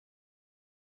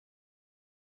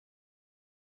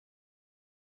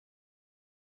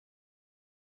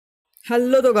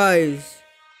Hello तो guys,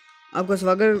 आपका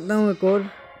स्वागत करता हूँ एक और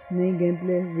नई गेम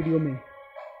प्ले वीडियो में।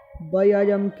 भाई आज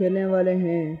हम खेलने वाले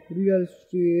हैं रियल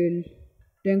स्टील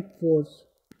टैंक फोर्स।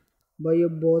 भाई ये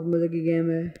बहुत मज़े की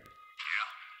गेम है।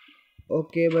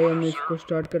 ओके भाई, हम इसको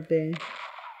स्टार्ट करते हैं।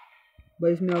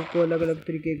 भाई इसमें आपको अलग अलग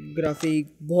तरीके के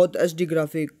ग्राफिक, बहुत एचडी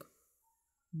ग्राफिक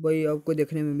भाई आपको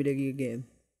देखने में मिलेगी ये गेम।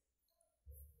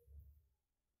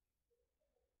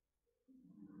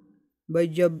 भाई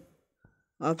जब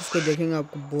आप इसको देखेंगे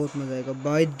आपको बहुत मज़ा आएगा।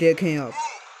 भाई देखें आप,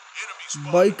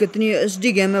 भाई कितनी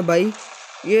एचडी गेम है भाई।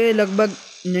 ये लगभग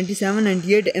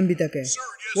 97-98 MB तक है,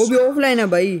 वो भी ऑफलाइन है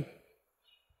भाई।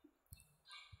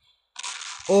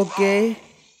 ओके,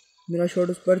 मेरा शॉट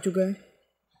उस पर चुका है।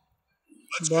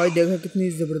 भाई देखो कितनी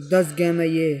ज़बरदस्त गेम है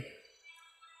ये,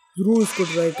 ज़रूर इसको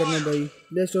ट्राई करना भाई।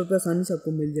 प्ले स्टोर पर आसानी से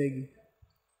आपको मिल जाएगी।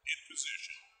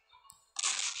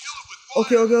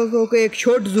 ओके ओके ओके ओके, एक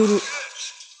शॉट ज़रूर,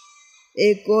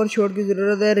 एक और शॉट की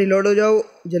ज़रूरत है। रिलोड हो जाओ,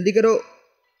 जल्दी करो।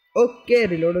 ओके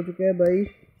रिलोड हो चुके हैं भाई।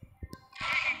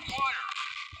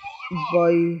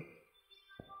 भाई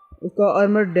उसका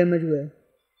आर्मर डैमेज हुआ है।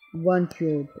 One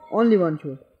shot, only one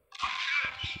shot.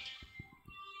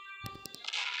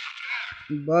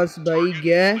 बस भाई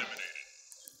गया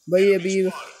भाई, अभी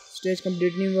स्टेज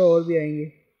कंप्लीट नहीं हुआ, और भी आएंगे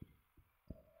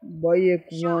भाई। एक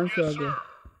वहाँ से आ गया।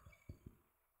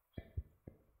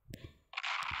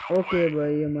 ओके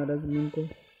भाई, हमारा जमीन को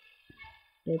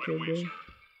टच हो गया।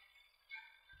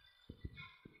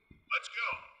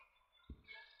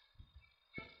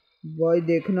 भाई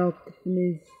देखना कितनी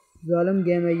जालिम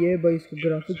गेम है ये भाई। इसको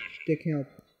ग्राफिक्स देखें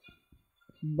आप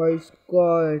भाई,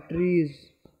 इसका ट्रीज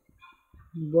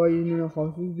भाई, इन्होंने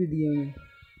हाउसेस भी दिए हैं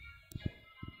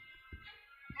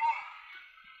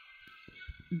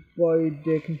भाई।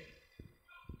 देखें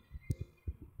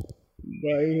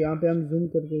भाई, यहाँ पे हम जूम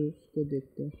करके उसको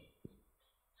देखते हैं।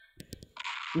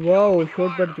 वाह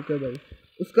शॉट पड़ चुका है भाई,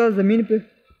 उसका ज़मीन पे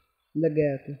लग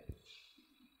गया तो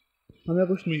हमें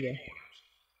कुछ नहीं गया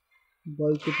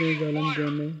भाई। कितनी जालिम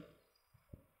गेम है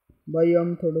भाई।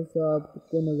 हम थोड़ा सा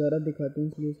आपको नज़ारा दिखाते हैं,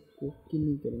 इसलिए इसको किल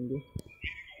नहीं करेंगे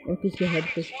और किसी हद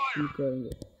पे किल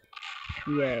करेंगे।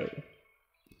 वाह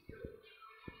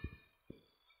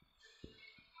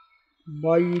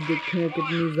भाई देखें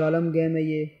कितनी जालिम गेम है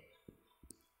ये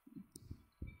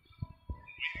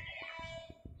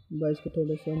भाई। इसको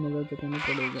थोड़ा सा मज़ा चुकाना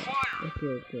पड़ेगा।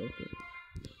 ओके ओके ओके,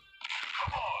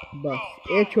 बस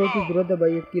एक शॉट की ज़रूरत है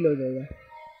भाई, एक किल हो जाएगा।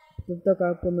 तब तक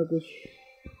आपको मैं कुछ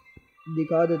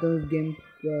दिखा देता हूँ इस गेम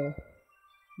का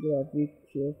ग्राफिक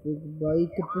शॉफिक। भाई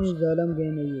कितनी जालिम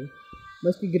गेम है ये।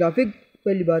 बस की ग्राफिक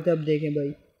पहली बात है, आप देखें भाई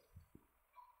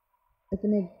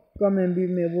इतने कम MB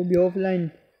में, वो भी ऑफलाइन,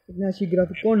 इतना अच्छी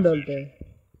ग्राफिक कौन डालता है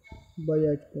भाई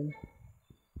आजकल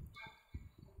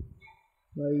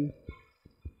भाई।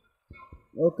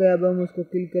 ओके अब हम उसको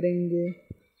किल करेंगे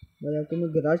भाई। आपको मैं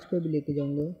गराज पे भी लेके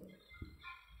जाऊंगा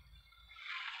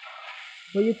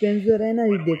भाई। ये पेंजर है ना,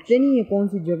 ये देखते नहीं है कौन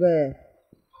सी जगह है,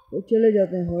 वो चले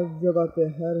जाते हैं हर जगह पे,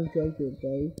 हर ऊंचाई पे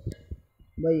भाई।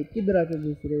 भाई किधर आके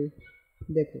घुस रहे हो,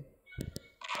 देखो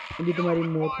अभी तुम्हारी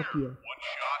मौत पक्की है।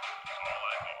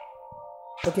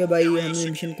 ओके भाई, हमने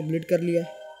मिशन कंप्लीट कर लिया।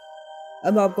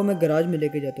 अब आपको मैं गराज में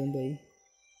लेके जाता हूँ भाई,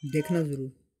 देखना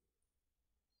ज़रूर।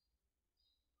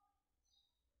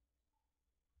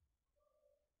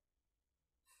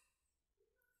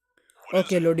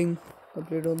 ओके लोडिंग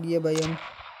कंप्लीट हो गई है भाई। हम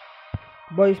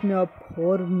भाई इसमें आप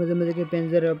और मज़े मज़े के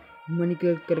पेंजर आप मनी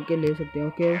कलेक्ट करके ले सकते हैं।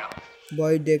 ओके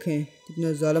भाई देखें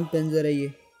कितना जालिम पेंजर है ये।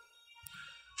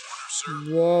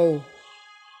 वाओ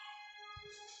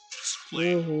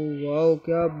ओहो वाओ,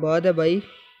 क्या बात है भाई।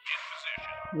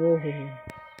 ओहो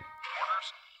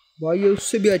भाई ये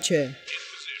उससे भी अच्छा है।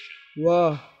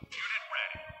 वाह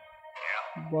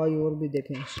भाई, और भी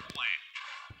देखें,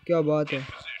 क्या बात है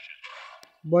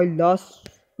भाई। लास्ट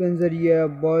पेंजर ये है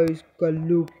भाई, इसका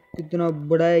लुक कितना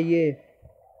बड़ा है ये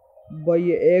भाई।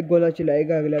 ये एक गोला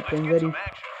चलाएगा, अगला पेंजर ही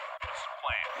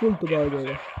फुल तबाह हो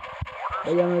जाएगा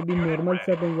भाई। हमें अभी नॉर्मल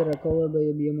सा पेंजर रखा हुआ है भाई,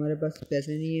 अभी हमारे पास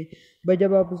पैसे नहीं है भाई।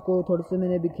 जब आप उसको थोड़े से,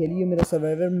 मैंने अभी खेली है, मेरा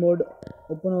सर्वाइवर मोड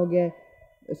ओपन हो गया है।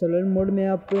 सर्वाइवर मोड में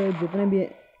आप जितने भी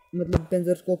मतलब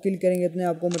पेंजर्स को किल करेंगे उतने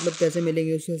आपको मतलब पैसे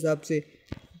मिलेंगे उस हिसाब से।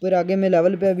 फिर आगे मैं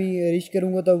लेवल पे अभी रीच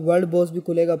करूँगा तो वर्ल्ड बॉस भी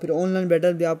खुलेगा, फिर ऑनलाइन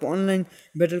बैटल भी, आप ऑनलाइन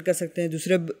बैटल कर सकते हैं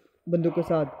दूसरे बंदों के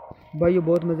साथ भाई। ये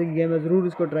बहुत मज़े की गेम है, ज़रूर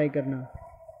इसको ट्राई करना।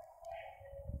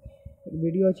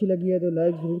 वीडियो अच्छी लगी है तो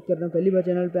लाइक ज़रूर करना, पहली बार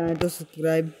चैनल पे आए तो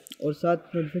सब्सक्राइब और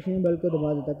साथ नोटिफिकेशन बेल को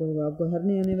दबा देता, क्योंकि आपको हर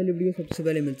नई आने वाली वीडियो सबसे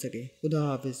पहले मिल सके। खुदा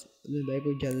हाफिज़, भाई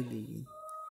को इजाज़त दीजिए।